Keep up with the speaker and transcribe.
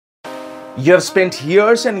You have spent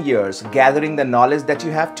years and years gathering the knowledge that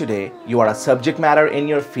you have today. You are a subject matter in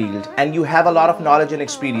your field and you have a lot of knowledge and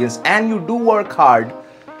experience and you do work hard,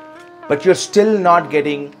 but you're still not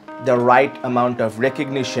getting the right amount of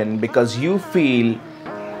recognition because you feel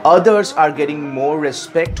others are getting more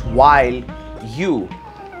respect while you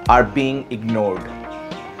are being ignored.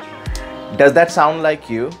 Does that sound like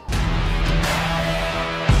you?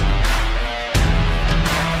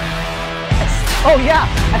 Oh yeah,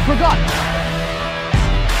 I forgot.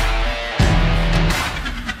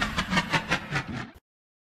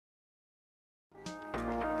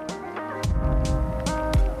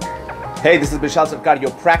 Hey, this is Bishal Sarkar, your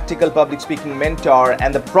practical public speaking mentor,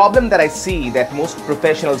 and the problem that I see that most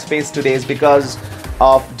professionals face today is because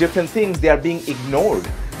of different things, they are being ignored.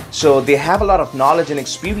 So they have a lot of knowledge and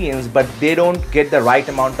experience, but they don't get the right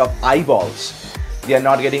amount of eyeballs. They are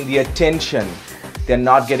not getting the attention. They're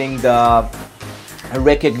not getting the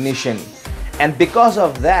recognition, and because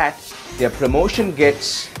of that their promotion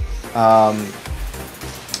gets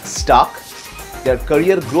stuck, their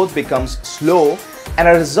career growth becomes slow, and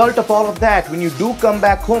as a result of all of that, when you do come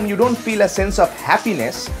back home, you don't feel a sense of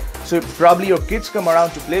happiness. So probably your kids come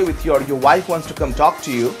around to play with you, or your wife wants to come talk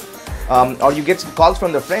to you, or you get some calls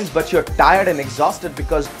from the friends, but you're tired and exhausted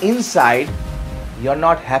because inside you're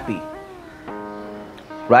not happy,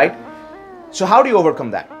 right? So how do you overcome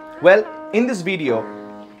that? Well, in this video,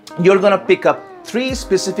 you're gonna pick up 3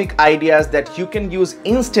 specific ideas that you can use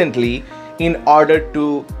instantly in order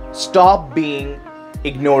to stop being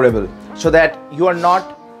ignorable, so that you are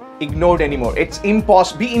not ignored anymore. It's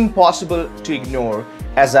impossible to ignore,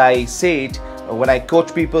 as I say it when I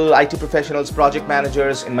coach people, IT professionals, project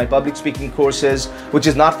managers in my public speaking courses, which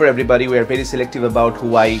is not for everybody. We are very selective about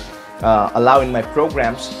who I allow in my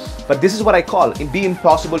programs. But this is what I call it be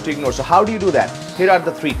impossible to ignore. So how do you do that? Here are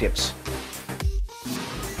the 3 tips.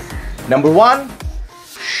 Number 1,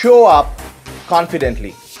 show up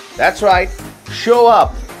confidently. That's right, show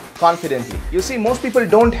up confidently. You see, most people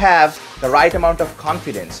don't have the right amount of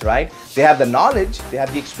confidence, right? They have the knowledge, they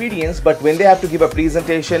have the experience, but when they have to give a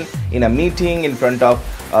presentation in a meeting in front of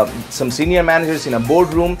some senior managers in a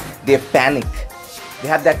boardroom, they panic. They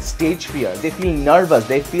have that stage fear. They feel nervous.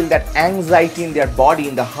 They feel that anxiety in their body,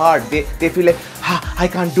 in the heart. They feel like, I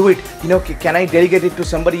can't do it. You know, can I delegate it to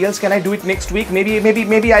somebody else? Can I do it next week?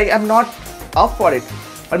 Maybe I am not up for it.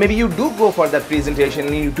 Or maybe you do go for that presentation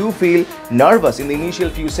and you do feel nervous in the initial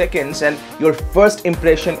few seconds and your first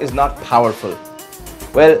impression is not powerful.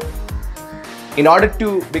 Well, in order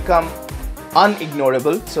to become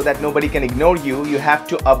unignorable, so that nobody can ignore you, you have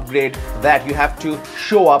to upgrade that. You have to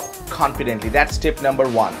show up confidently. That's tip number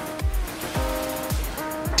 1.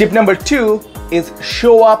 Tip number 2 is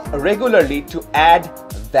show up regularly to add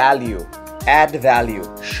value. Add value.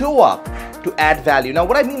 Show up to add value. Now,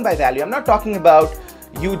 what I mean by value, I'm not talking about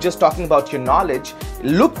you just talking about your knowledge.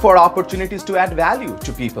 Look for opportunities to add value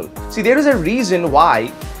to people. See, there is a reason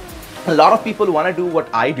why a lot of people want to do what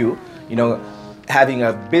I do, you know, having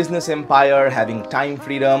a business empire, having time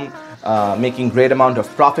freedom, making great amount of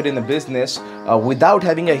profit in the business without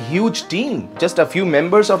having a huge team. Just a few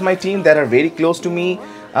members of my team that are very close to me,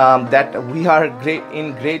 that we are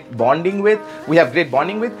great bonding with. We have great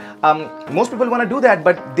bonding with. Most people want to do that,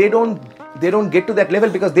 but they don't get to that level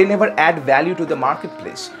because they never add value to the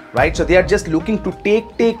marketplace, right? So they are just looking to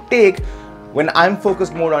take, when I'm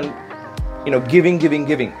focused more on, you know, giving.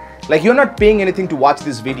 Like, you're not paying anything to watch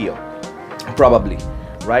this video, probably,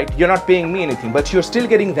 right? You're not paying me anything, but you're still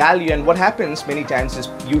getting value. And what happens many times is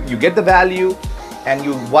you get the value and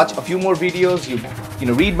you watch a few more videos, you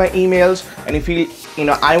know, read my emails, and you feel, you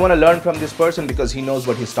know, I want to learn from this person because he knows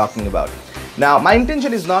what he's talking about. Now, my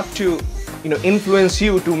intention is not to, you know, influence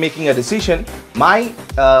you to making a decision. My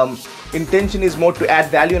intention is more to add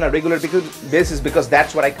value on a regular basis because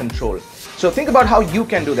that's what I control. So think about how you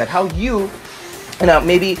can do that. How you know,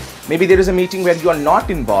 maybe there is a meeting where you are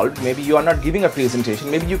not involved. Maybe you are not giving a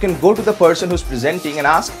presentation. Maybe you can go to the person who's presenting and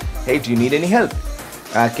ask, hey, do you need any help?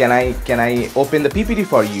 Can I open the PPT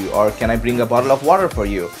for you, or can I bring a bottle of water for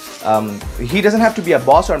you? He doesn't have to be a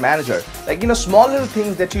boss or manager. Like, you know, small little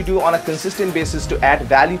things that you do on a consistent basis to add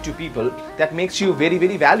value to people, that makes you very,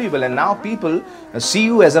 very valuable. And now people see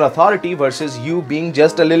you as an authority versus you being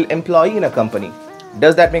just a little employee in a company.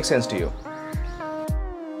 Does that make sense to you?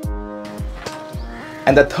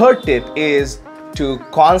 And the third tip is to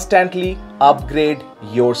constantly upgrade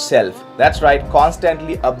yourself. That's right,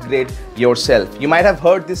 constantly upgrade yourself. You might have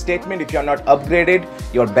heard this statement, if you're not upgraded,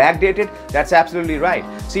 you're backdated. That's absolutely right.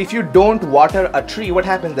 See, if you don't water a tree, what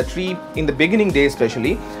happens? The tree, in the beginning days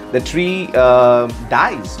especially, the tree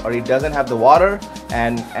dies, or it doesn't have the water,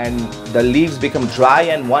 and the leaves become dry,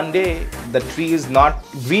 and one day the tree is not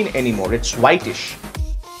green anymore, it's whitish.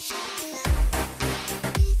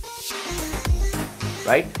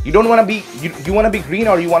 Right? You don't want to be, you want to be green,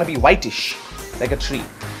 or you want to be whitish like a tree.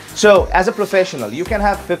 So as a professional, you can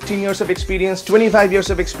have 15 years of experience, 25 years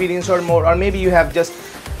of experience or more, or maybe you have just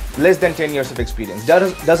less than 10 years of experience.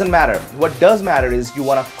 Doesn't matter. What does matter is you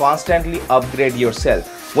want to constantly upgrade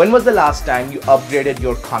yourself. When was the last time you upgraded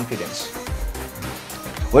your confidence?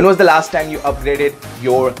 When was the last time you upgraded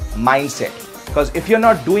your mindset? Because if you're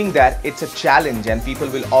not doing that, it's a challenge, and people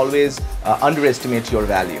will always underestimate your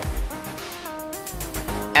value.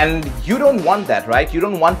 And you don't want that, right? You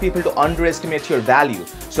don't want people to underestimate your value.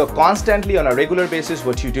 So constantly, on a regular basis,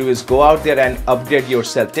 what you do is go out there and upgrade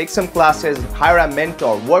yourself. Take some classes, hire a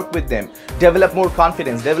mentor, work with them, develop more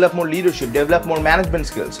confidence, develop more leadership, develop more management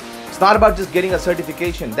skills. It's not about just getting a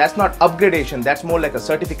certification. That's not upgradation. That's more like a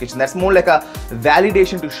certification. That's more like a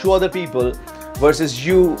validation to show other people, versus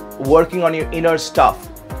you working on your inner stuff,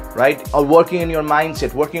 right? Or working on your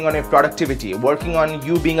mindset, working on your productivity, working on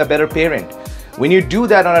you being a better parent. When you do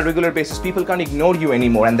that on a regular basis, people can't ignore you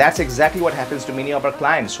anymore. And that's exactly what happens to many of our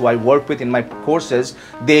clients who I work with in my courses.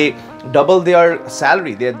 They double their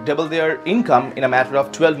salary, they double their income in a matter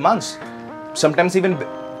of 12 months, sometimes even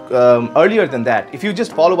earlier than that. If you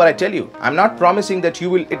just follow what I tell you, I'm not promising that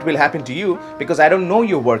it will happen to you, because I don't know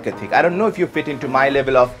your work ethic. I don't know if you fit into my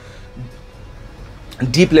level of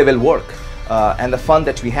deep level work and the fun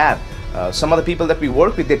that we have. Some of the people that we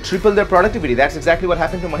work with, they triple their productivity. That's exactly what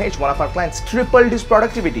happened to Mahesh. One of our clients tripled his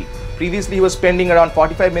productivity. Previously, he was spending around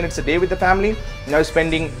 45 minutes a day with the family. Now he's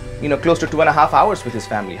spending, close to 2.5 hours with his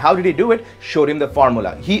family. How did he do it? Showed him the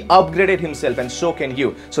formula. He upgraded himself, and so can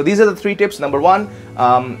you. So these are the 3 tips. Number 1,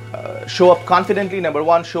 show up confidently. Number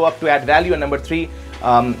 1, show up to add value. And number 3,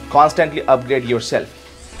 constantly upgrade yourself.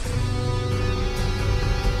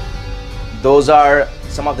 Those are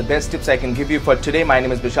some of the best tips I can give you for today. My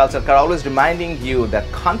name is Bishal Sarkar, always reminding you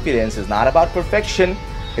that confidence is not about perfection,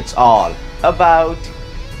 it's all about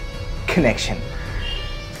connection.